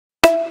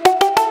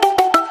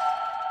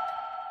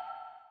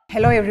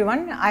Hello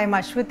everyone, I am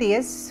Aswathi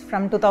S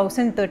from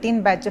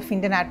 2013 batch of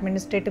Indian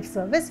Administrative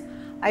Service.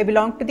 I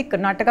belong to the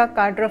Karnataka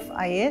cadre of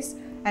IAS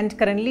and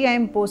currently I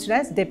am posted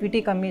as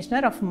Deputy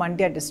Commissioner of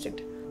Mandya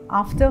district.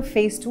 After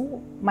phase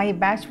 2, my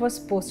batch was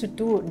posted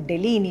to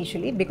Delhi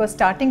initially because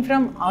starting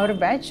from our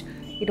batch,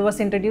 it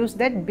was introduced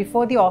that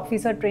before the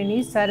officer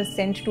trainees are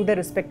sent to their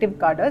respective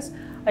cadres,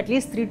 at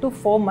least 3 to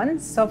 4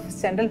 months of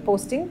central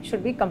posting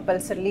should be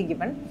compulsorily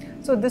given.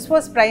 So this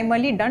was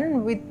primarily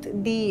done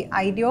with the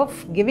idea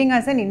of giving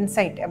us an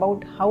insight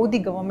about how the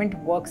government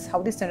works,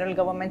 how the central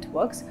government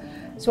works.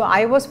 So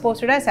I was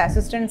posted as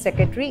Assistant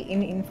Secretary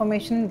in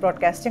Information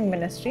Broadcasting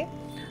Ministry.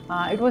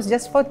 It was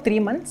just for 3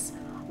 months.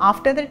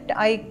 After that,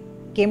 I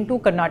came to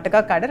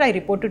Karnataka cadre. I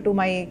reported to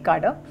my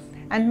cadre.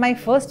 And my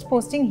first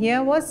posting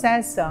here was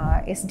as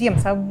SDM,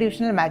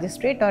 Sub-Divisional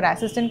Magistrate or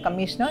Assistant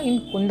Commissioner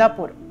in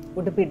Kundapur,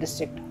 Udupi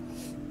district.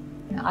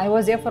 I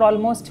was there for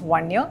almost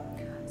 1 year.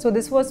 So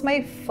this was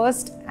my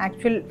first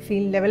actual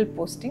field level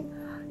posting.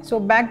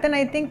 So back then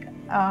I think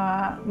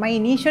my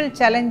initial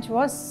challenge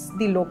was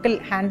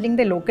handling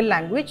the local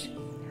language.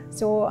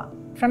 So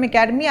from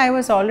academy I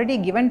was already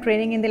given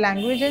training in the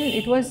language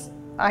and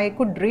I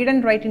could read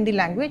and write in the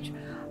language.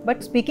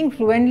 But speaking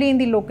fluently in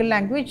the local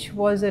language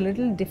was a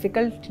little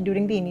difficult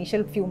during the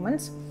initial few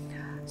months.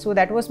 So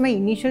that was my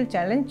initial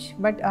challenge.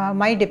 But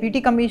my Deputy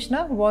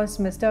Commissioner was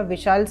Mr.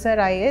 Vishal Sir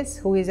IAS,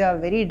 who is a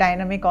very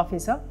dynamic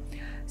officer.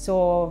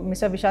 So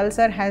Mr. Vishal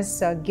Sir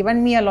has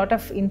given me a lot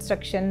of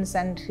instructions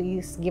and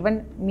he's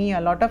given me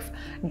a lot of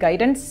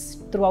guidance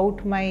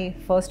throughout my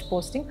first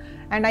posting.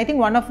 And I think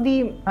one of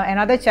the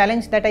another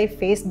challenge that I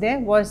faced there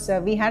was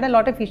we had a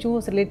lot of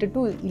issues related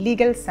to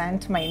illegal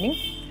sand mining.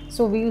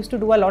 So we used to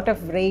do a lot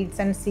of raids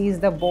and seize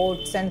the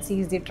boats and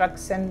seize the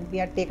trucks, and we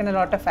had taken a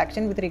lot of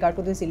action with regard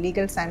to this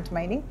illegal sand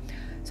mining.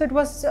 So it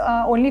was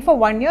only for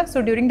 1 year.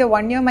 So during the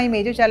 1 year, my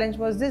major challenge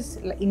was this.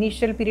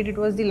 Initial period, it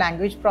was the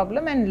language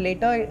problem, and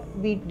later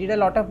we did a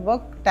lot of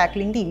work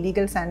tackling the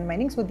illegal sand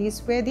mining. So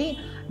these were the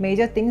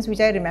major things which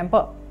I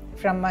remember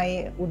from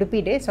my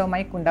Udupi days or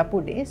my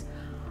Kundapur days.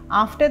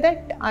 After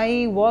that,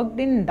 I worked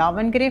in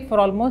Davangere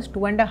for almost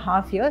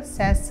 2.5 years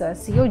as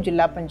CEO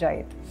Jilla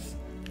Panchayat.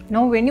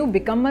 Now, when you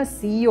become a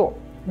CEO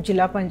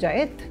Jilla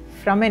Panchayat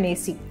from an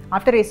AC,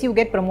 after AC you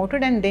get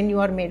promoted and then you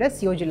are made a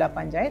CEO Jilla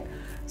Panchayat.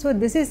 So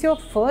this is your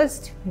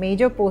first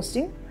major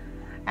posting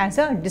as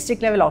a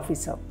district level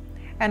officer.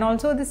 And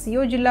also the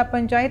CEO Jilla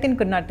Panchayat in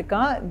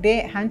Karnataka, they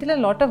handle a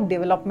lot of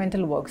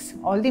developmental works.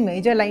 All the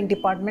major line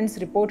departments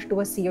report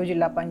to a CEO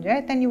Jilla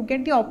Panchayat and you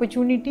get the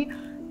opportunity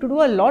to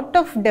do a lot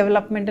of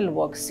developmental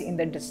works in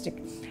the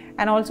district.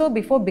 And also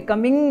before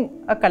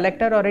becoming a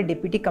collector or a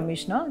deputy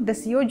commissioner, the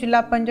CEO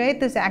Jilla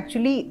Panchayat is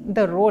actually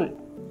the role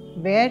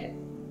where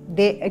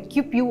they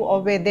equip you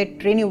or where they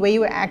train you, where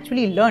you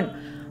actually learn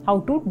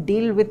how to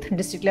deal with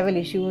district level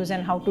issues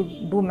and how to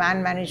do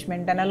man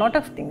management and a lot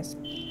of things.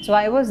 So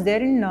I was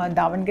there in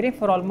Davangere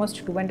for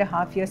almost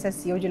 2.5 years as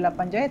CEO Jilla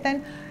Panchayat,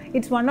 and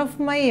it's one of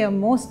my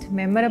most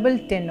memorable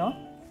tenure.